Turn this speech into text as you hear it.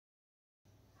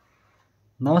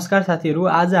नमस्कार साथीहरु,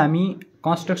 आज हामी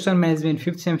कन्स्ट्रक्सन म्यानेजमेन्ट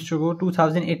 5th सेमेस्टरको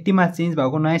 2080 मा चेन्ज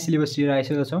भएको नयाँ सिलेबस लिएर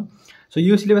आइसकेका छौं। सो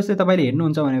यो सिलेबस चाहिँ तपाईले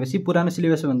हेर्नुहुन्छ भनेपछि पुरानो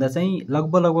सिलेबस भन्दा चाहिँ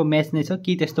लगभग म्याच नै छ,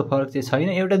 के त्यस्तो फरक चाहिँ छैन।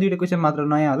 एउटा दुईटा क्वेशन मात्र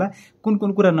नयाँ होला।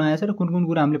 कुन कुरा नयाँ छ र कुन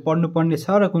कुरा हामीले पढ्नु पर्ने छ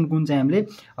र कुन चाहिँ हामीले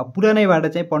पुरानैबाट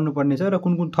चाहिँ पढ्नु पर्ने छ र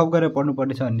कुन थप गरेर पढ्नु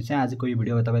पर्ने छ भन्ने चाहिँ आजको यो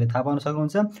भिडियोमा तपाईले थाहा पाउन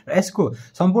सक्नुहुन्छ। र यसको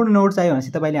सम्पूर्ण नोट चाहियो भने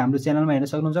चाहिँ तपाईले हाम्रो च्यानलमा हेर्न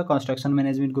सक्नुहुन्छ। कन्स्ट्रक्सन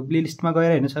म्यानेजमेन्टको प्लेलिस्टमा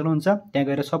गएर हेर्न सक्नुहुन्छ। त्यहाँ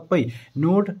गएर सबै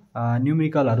नोट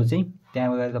न्युमेरिकलहरु चाहिँ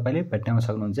त्यहाँ गएर तपाईले भेट्न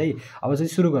सक्नुहुन्छ है। अब चाहिँ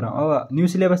सुरु गरौँ। अब न्यू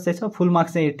सिलेबस चाहिँ छ, फुल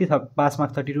मार्क्स चाहिँ 80, पास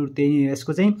मार्क्स 32। त्यही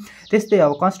यसको चाहिँ त्यस्तै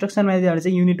अब कन्स्ट्रक्सन म्यानेजमेन्ट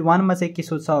चाहिँ युनिट 1 मा चाहिँ के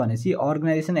सोध्छ भनेपछि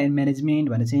अर्गनाइजेसन एन्ड म्यानेजमेन्ट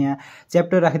भन्ने चाहिँ यहाँ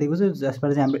च्याप्टर राखिदिएको छु,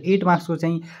 जसबाट चाहिँ हाम्रो 8 मार्क्सको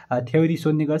चाहिँ थ्योरी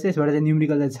सोध्ने गर्छ। यसबाट चाहिँ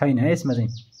न्युमेरिकल चाहिँ छैन है यसमा चाहिँ।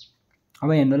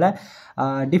 अब हेर्नु होला,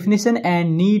 डिफिनेसन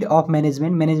एन्ड नीड अफ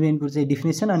म्यानेजमेन्टको चाहिँ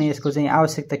डिफिनेसन अनि यसको चाहिँ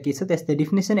आवश्यकता के छ, त्यस्तै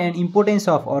डिफिनेसन एन्ड इम्पोर्टेन्स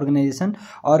अफ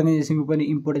अर्गनाइजेसनको पनि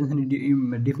इम्पोर्टेन्स अनि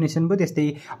डिफिनेसन भयो। त्यस्तै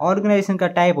अर्गनाइजेसनका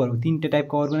टाइपहरु, तीनटा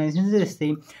टाइपको अर्गनाइजेसन छ।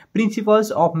 त्यस्तै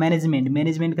प्रिन्सिपल्स अफ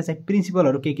म्यानेजमेन्टका चाहिँ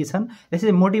प्रिन्सिपलहरु के छन्।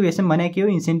 त्यस्तै मोटिभेसन भने के हो,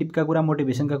 इन्सेन्टिभका कुरा,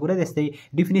 मोटिभेसनका कुरा। त्यस्तै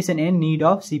definition and need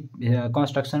of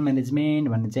construction management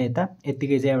भन्ने चाहिँ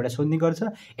यतिकै चाहिँ एउटा सोध्ने गर्छ।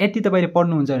 यति तपाईले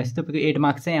पढ्नुहुन्छ भने तपाईको 8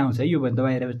 मार्क्स चाहिँ आउँछ है, यो भन्दा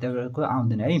बाहिर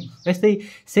आउँदैन है। त्यस्तै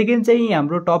सेकेन्ड चाहिँ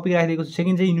हाम्रो टपिक राखिदिएको छ,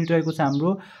 सेकेन्ड चाहिँ युनिट रहेको छ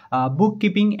हाम्रो book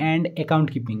keeping and account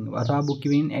keeping अथवा बुक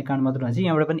किपिङ एकाउन्ट मात्र भन्छ।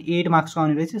 यहाँबाट पनि 8 मार्क्सको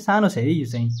आउने रहेछ, सानो छ है यो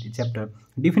चाहिँ chapter.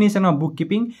 Definition of book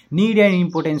keeping, need and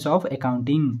importance of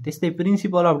accounting, त्यस्तै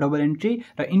प्रिन्सिपल अफ डबल एन्ट्री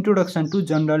र introduction to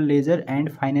general ledger and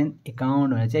finance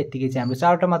account भनेर चाहिँ यतिकै चाहिँ हाम्रो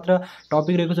 4वटा मात्र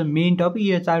टपिक रहेको छ, मेन टपिक।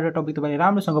 यो 4वटा टपिक तपाईले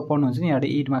राम्रोसँग पढ्नुहुन्छ नि, यहाँबाट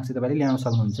 8 मार्क्स चाहिँ तपाईले ल्याउन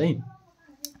सक्नुहुन्छ है।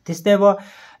 त्यस्तै अब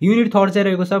युनिट 3 चाहिँ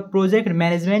रहेको छ प्रोजेक्ट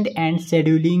म्यानेजमेन्ट एन्ड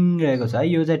सेड्युलिङ रहेको छ है।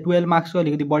 यो चाहिँ 12 मार्क्सको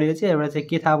अलिकति बढी चाहिँ एउटा चाहिँ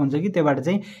के थाहा हुन्छ कि त्योबाट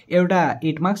चाहिँ एउटा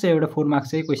 8 मार्क्स र एउटा 4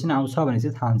 मार्क्स चाहिँ क्वेशन आउँछ भने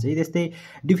चाहिँ थाहा हुन्छ है। त्यस्तै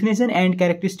definition and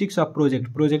characteristics of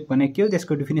project भने के हो,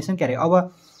 त्यसको डिफिनेसन के अरे।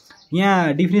 अब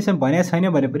यहाँ डिफिनेसन भनेको छैन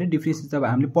भने पनि डिफिनेसन चाहिँ अब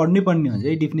हामीले पढ्नै पर्ने हुन्छ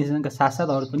है। डिफिनेसनका साथसाथ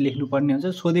अरू पनि लेख्नुपर्ने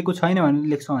हुन्छ। सोधेको छैन भने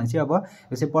लेख्छौँ भने चाहिँ अब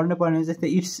यो चाहिँ पढ्नै पर्ने हुन्छ। जस्तै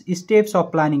स्टेप्स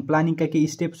अफ प्लानिङका के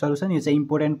स्टेप्सहरू छन्, यो चाहिँ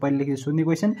इम्पोर्टेन्ट पहिले लेखेर सोध्ने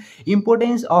question.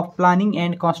 Importance of planning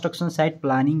and construction site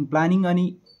planning अनि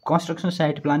कन्स्ट्रक्सन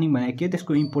साइट प्लानिङ भनेको के हो,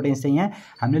 त्यसको इम्पोर्टेन्स चाहिँ यहाँ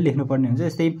हामीले लेख्नुपर्ने हुन्छ।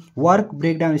 जस्तै वर्क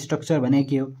ब्रेकडाउन स्ट्रक्चर भनेको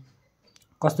के हो,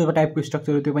 कस्तो टाइपको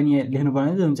स्ट्रक्चर त्यो पनि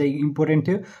लेख्नुपर्ने जुन चाहिँ इम्पोर्टेन्ट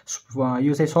थियो।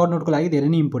 यो चाहिँ सर्ट नोटको लागि धेरै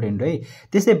नै इम्पोर्टेन्ट है।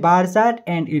 त्यस्तै bar chart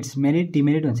and it's merit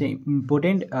demerit भन्छ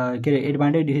इम्पोर्टेन्ट के अरे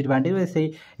एडभान्टेज डिसएडभान्टेज। त्यस्तै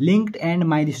लिङ्क्ड एन्ड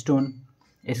माइलस्टोन,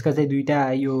 यसका चाहिँ दुईटा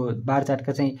यो बार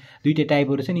चार्टका चाहिँ दुईटा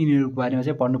टाइपहरु छन्, यिनीहरूको बारेमा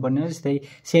चाहिँ पढ्नुपर्ने हो। जस्तै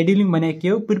शेड्युलिङ भने के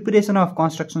हो, preparation of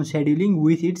construction शेड्युलिङ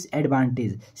with its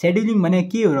advantage. शेड्युलिङ भने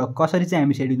के हो र कसरी चाहिँ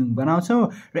हामी शेड्युलिङ बनाउँछौँ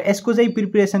र यसको चाहिँ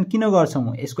प्रिपरेसन किन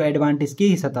गर्छौँ, यसको एडभान्टेज के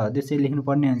छ त, त्यो चाहिँ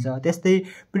लेख्नुपर्ने हुन्छ। त्यस्तै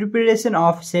प्रिपरेसन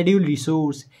अफ शेड्युल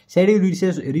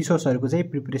रिसोर्सहरूको चाहिँ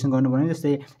प्रिपरेसन गर्नुपर्ने,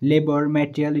 जस्तै लेबर,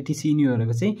 मेटेरियल इटिसी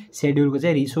यिनीहरूको चाहिँ शेड्युलको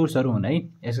चाहिँ रिसोर्सहरू हुन् है,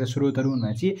 यसका स्रोतहरू हुन्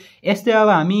भनेपछि। यस्तै अब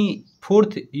हामी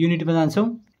 4th युनिटमा जान्छौँ।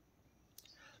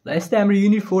 ल यस्तै हाम्रो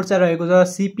युनिट 4 चाहिँ रहेको छ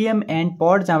सिपिएम एन्ड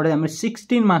पड, जहाँबाट हाम्रो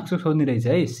 16 मार्क्सको सोध्ने रहेछ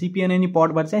है। सिपिएम अनि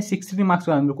पडबाट चाहिँ 16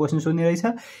 मार्क्सको हाम्रो क्वेसन सोध्ने रहेछ।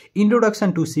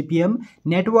 Introduction to CPM,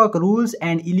 network rules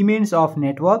and elements of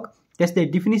network. त्यस्तै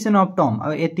डिफिनेसन अफ टर्म,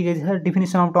 अब यतिकै छ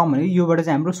डिफिनेसन अफ टर्म भनेको योबाट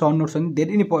चाहिँ हाम्रो सर्ट नोट्स पनि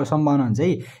धेरै नै सम्भावना हुन्छ है।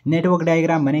 नेटवर्क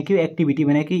डायग्राम भनेको के हो, एक्टिभिटी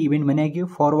भनेको के, इभेन्ट भनेको के हो,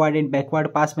 फरवर्ड एन्ड ब्याकवर्ड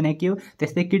पास भनेको के हो।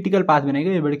 त्यस्तै क्रिटिकल पाथ भनेको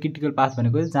योबाट क्रिटिकल पाथ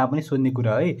भनेको जहाँ पनि सोध्ने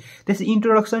कुरा है। त्यस्तै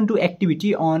introduction to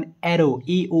activity an arrow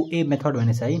AOA method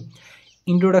भनेछ है।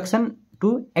 Introduction to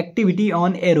activity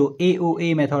an arrow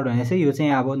AOA method भनेको चाहिँ यो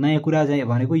चाहिँ अब नयाँ कुरा चाहिँ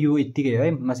भनेको यो यतिकै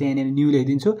है। म चाहिँ यहाँनिर न्यू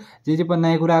लेखिदिन्छु, जे जे पनि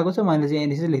नयाँ कुरा आएको छ मैले चाहिँ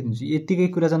यहाँनिर चाहिँ लेखिदिन्छु। यतिकै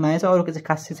कुरा चाहिँ नयाँ छ, अरू चाहिँ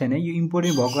खासै छैन, यो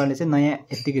इम्पोर्टेन्ट भएको कारणले चाहिँ नयाँ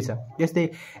यतिकै छ। त्यस्तै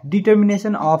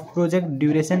determination of project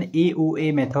duration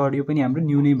AOA method, यो पनि हाम्रो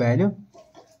न्यू नै भइहाल्यो।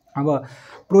 अब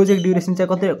प्रोजेक्ट ड्युरेसन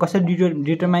चाहिँ कसरी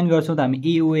डिटर्माइन गर्छौँ त हामी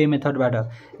एओए मेथडबाट।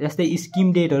 जस्तै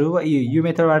स्किम डेटहरू भयो, यो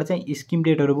मेथडबाट चाहिँ स्किम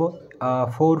डेटहरू भयो,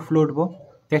 4 फ्लोट भयो।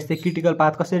 त्यस्तै क्रिटिकल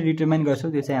पाथ कसरी डिटर्माइन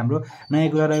गर्छौँ, त्यो चाहिँ हाम्रो नयाँ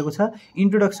कुरा रहेको छ।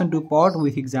 Introduction to per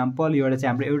with example, योबाट चाहिँ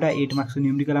हाम्रो एउटा 8 मार्क्सको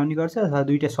न्युमेरिकल आउने गर्छ, अथवा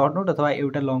दुईटा सर्ट नोट अथवा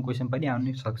एउटा लङ क्वेसन पनि आउन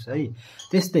सक्छ है।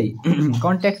 त्यस्तै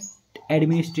कन्ट्याक्ट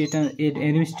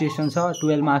एडमिनिस्ट्रेसन छ,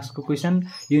 12 मार्क्सको क्वेसन,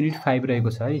 युनिट 5 रहेको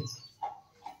छ है।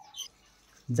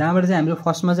 जहाँबाट चाहिँ हाम्रो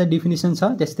फर्स्टमा चाहिँ डिफिनेसन छ।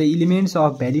 त्यस्तै एलिमेन्ट्स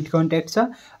अफ भ्यालिड कन्ट्याक्ट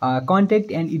छ,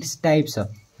 कन्ट्याक्ट एन्ड इट्स टाइप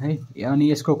छ। है।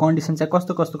 अनि यसको कन्डिसन चाहिँ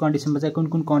कस्तो कस्तो कन्डिसनमा चाहिँ कुन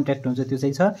कुन कन्ट्र्याक्ट हुन्छ त्यो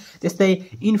चाहिँ छ। त्यस्तै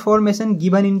information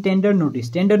given in tender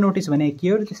notice. Tender notice भनेको के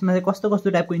हो, त्यसमा चाहिँ कस्तो कस्तो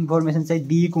टाइपको इन्फर्मेसन चाहिँ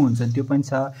दिएको हुन्छ त्यो पनि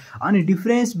छ। अनि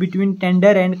difference between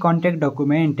tender and contract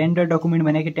document. Tender document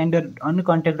भनेको टेन्डर अनि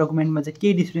कन्ट्र्याक्ट डकुमेन्टमा चाहिँ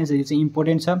के डिफरेन्स यो चाहिँ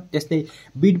इम्पोर्टेन्ट छ। त्यस्तै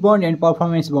bid bond and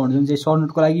performance bond जुन चाहिँ सर्ट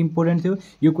नोटको लागि इम्पोर्टेन्ट थियो,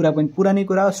 यो कुरा पनि पुरानै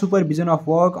कुरा हो। Supervision of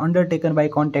work अन्डरटेकन by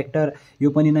contractor, यो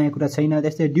पनि नयाँ कुरा छैन।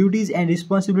 त्यस्तै duties and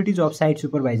रिस्पोन्सिबिलिटिज of site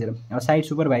supervisor. Site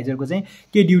सुपरभाइजरको चाहिँ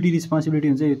के ड्युटी रिस्पोन्सिबिलिटी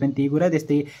हुन्छ यो पनि त्यही कुरा।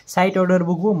 त्यस्तै साइट अर्डर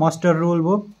बुक भयो, मस्टर रोल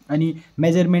भयो, अनि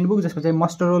मेजरमेन्ट बुक, जसको चाहिँ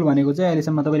मस्टर रोल भनेको चाहिँ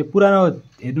अहिलेसम्म तपाईँले पुरानो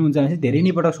हेर्नुहुन्छ भने चाहिँ धेरै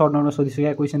नै पटक सर्ट नोटमा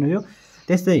सोधिसकेको क्वेसन हो यो।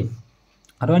 त्यस्तै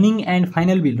running and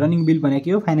final bill. Running bill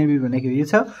भनेको हो, फाइनल बिल भनेको यो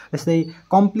छ। त्यस्तै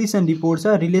कम्प्लिसन रिपोर्ट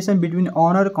छ। Relation between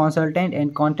honour consultant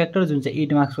and contractor जुन चाहिँ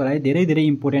 8 मार्क्सको लागि धेरै धेरै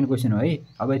इम्पोर्टेन्ट क्वेसन हो है।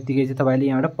 अब यतिकै चाहिँ तपाईँले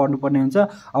यहाँबाट पढ्नुपर्ने हुन्छ।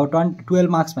 अब 12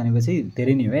 मार्क्स भनेपछि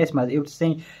धेरै नै हो है। यसमा एउटा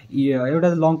चाहिँ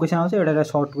एउटा लङ क्वेसन आउँछ, एउटा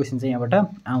सर्ट क्वेसन चाहिँ यहाँबाट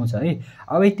आउँछ है।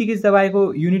 अब यतिकै चाहिँ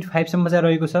तपाईँको युनिट 5 सम्म चाहिँ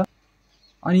रहेको छ।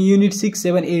 अनि युनिट 6,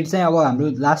 7, 8 चाहिँ अब हाम्रो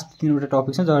लास्ट 3वटा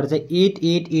टपिक छ, जसबाट चाहिँ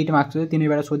 8 मार्क्स हो,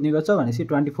 तिनीबाट सोध्ने गर्छ भनेपछि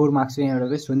 24 मार्क्स चाहिँ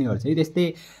यहाँबाट सोध्ने गर्छ है। त्यस्तै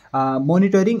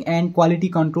मोनिटरिङ एन्ड क्वालिटी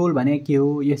कन्ट्रोल भने के हो,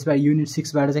 यसबाट युनिट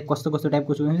 6बाट चाहिँ कस्तो कस्तो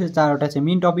टाइपको सोध्ने, 4वटा चाहिँ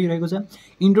मेन टपिक रहेको छ।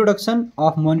 Introduction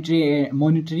of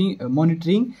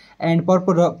monitoring and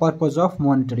purpose of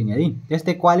monitoring है।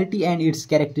 त्यस्तै क्वालिटी एन्ड इट्स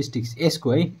क्यारेक्टरिस्टिक्स,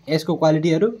 यसको है, यसको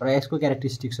क्वालिटीहरू र यसको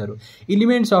क्यारेक्टरिस्टिक्सहरू।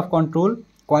 Elements of control,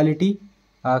 quality,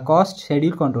 cost,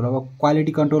 schedule, control. अब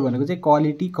क्वालिटी कन्ट्रोल भनेको चाहिँ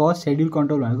क्वालिटी, कस्ट, सेड्युल,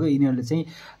 कन्ट्रोल भनेको यिनीहरूले चाहिँ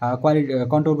क्वालिटी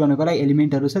कन्ट्रोल गर्नको लागि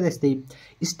एलिमेन्टहरू छ। त्यस्तै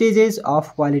स्टेजेस अफ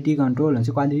क्वालिटी कन्ट्रोल हुन्छ,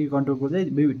 क्वालिटी कन्ट्रोलको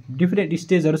चाहिँ डिफ्रेन्ट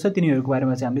स्टेजहरू छ, तिनीहरूको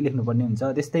बारेमा चाहिँ हामीले लेख्नुपर्ने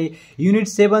हुन्छ। त्यस्तै युनिट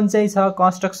 7 चाहिँ छ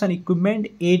कन्स्ट्रक्सन इक्विपमेन्ट,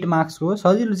 8 मार्क्सको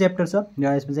सजिलो च्याप्टर छ।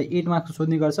 यसमा चाहिँ 8 मार्क्सको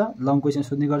सोध्ने गर्छ, लङ क्वेसन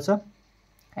सोध्ने गर्छ।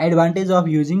 Advantage of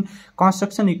using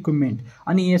construction equipment.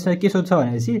 अनि यसमा के सोध्छ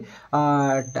भनेपछि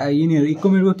यिनीहरू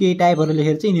इक्विपमेन्टको केही टाइपहरू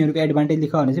लेखेर चाहिँ यिनीहरूको एडभान्टेज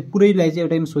लेख भने चाहिँ पुरैलाई चाहिँ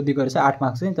एउटैमा सोध्ने गरेछ। 8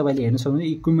 मार्क्स चाहिँ तपाईँले हेर्न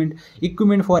सक्नुहुन्छ।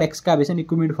 Equipment for excavation,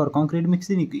 equipment for concrete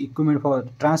mixing, equipment for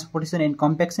transportation and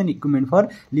compaction, equipment for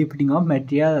lifting of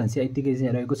material चाहिँ यतिकै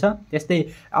चाहिँ रहेको छ। त्यस्तै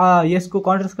यसको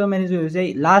कन्स्ट्रक्सन म्यानेजमेन्ट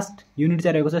चाहिँ लास्ट युनिट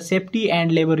चाहिँ रहेको छ safety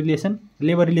and labour relation.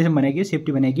 Labour relation भनेको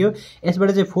सेफ्टी भनेको यसबाट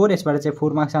चाहिँ 4, यसबाट चाहिँ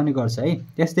 4 मार्क्स आउने गर्छ है।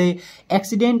 त्यस्तै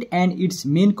accident and it's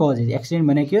main causes. Accident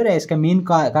भनेको र यसका मेन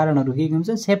कारणहरू के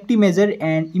हुन्छ, safety major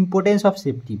and importance of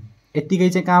safety. यतिकै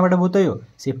चाहिँ कहाँबाट भयो त यो,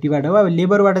 सेफ्टीबाट हो। अब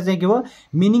लेबरबाट चाहिँ के हो,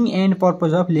 meaning and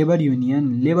purpose of labour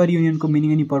union. Labour युनियनको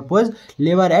meaning and purpose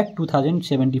labour act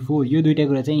 2074। यो दुईवटा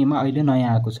कुरा चाहिँ यहाँ अहिले नयाँ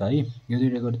आएको छ है। यो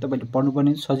दुईवटा कुरा तपाईँले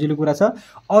पढ्नुपर्ने सजिलो कुरा छ।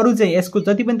 अरू चाहिँ यसको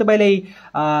जति पनि तपाईँलाई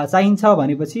चाहिन्छ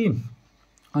भनेपछि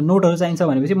नोटहरू चाहिन्छ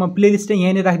भनेपछि म प्लेलिस्ट चाहिँ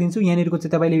यहाँनिर राखिदिन्छु। यहाँनिरको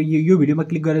चाहिँ तपाईँले यो भिडियोमा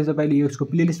क्लिक गरेर तपाईँले यसको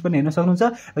प्लेलिस्ट पनि हेर्न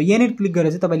सक्नुहुन्छ र यहाँनिर क्लिक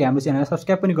गरेर चाहिँ तपाईँले हाम्रो च्यानललाई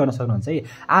सब्सक्राइब पनि गर्न सक्नुहुन्छ है।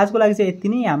 आजको लागि चाहिँ यति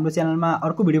नै। हाम्रो च्यानलमा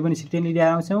अर्को भिडियो पनि छिट्टै लिएर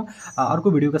आउँछौँ।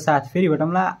 अर्को भिडियोको साथ फेरि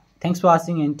भेटौँला। Thanks for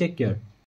watching and take care.